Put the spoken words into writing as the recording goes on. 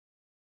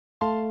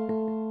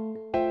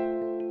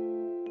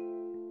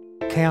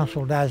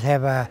council does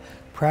have a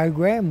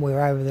program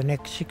where over the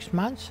next 6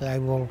 months they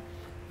will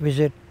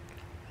visit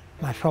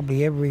most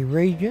probably every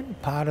region,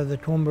 part of the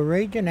Toowoomba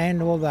region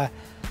and all the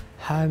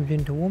homes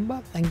in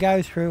Toowoomba, and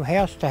go through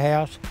house to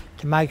house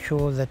to make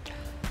sure that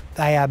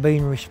they are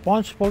being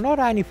responsible not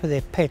only for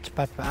their pets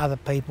but for other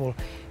people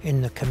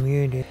in the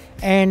community.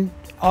 And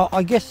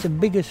I guess the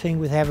biggest thing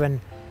with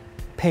having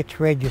pets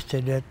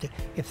registered, that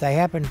if they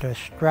happen to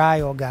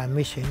stray or go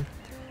missing,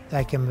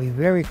 they can be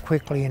very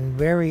quickly and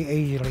very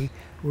easily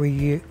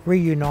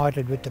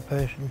reunited with the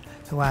person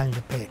who owns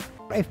the pet.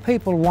 If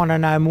people want to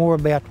know more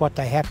about what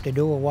they have to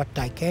do or what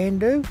they can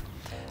do,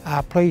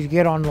 please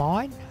get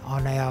online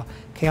on our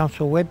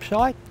council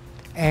website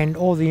and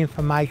all the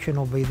information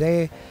will be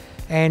there.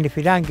 And if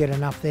you don't get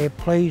enough there,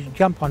 please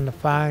jump on the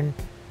phone,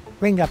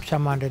 ring up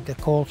someone at the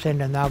call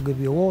centre and they'll give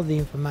you all the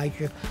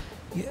information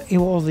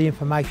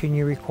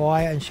you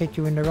require and set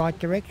you in the right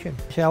direction.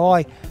 So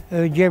I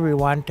urge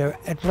everyone to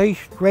at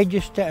least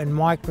register and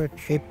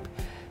microchip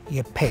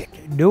your pet.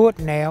 Do it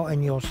now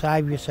and you'll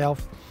save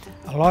yourself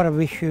a lot of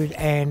issues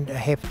and a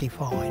hefty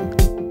fine.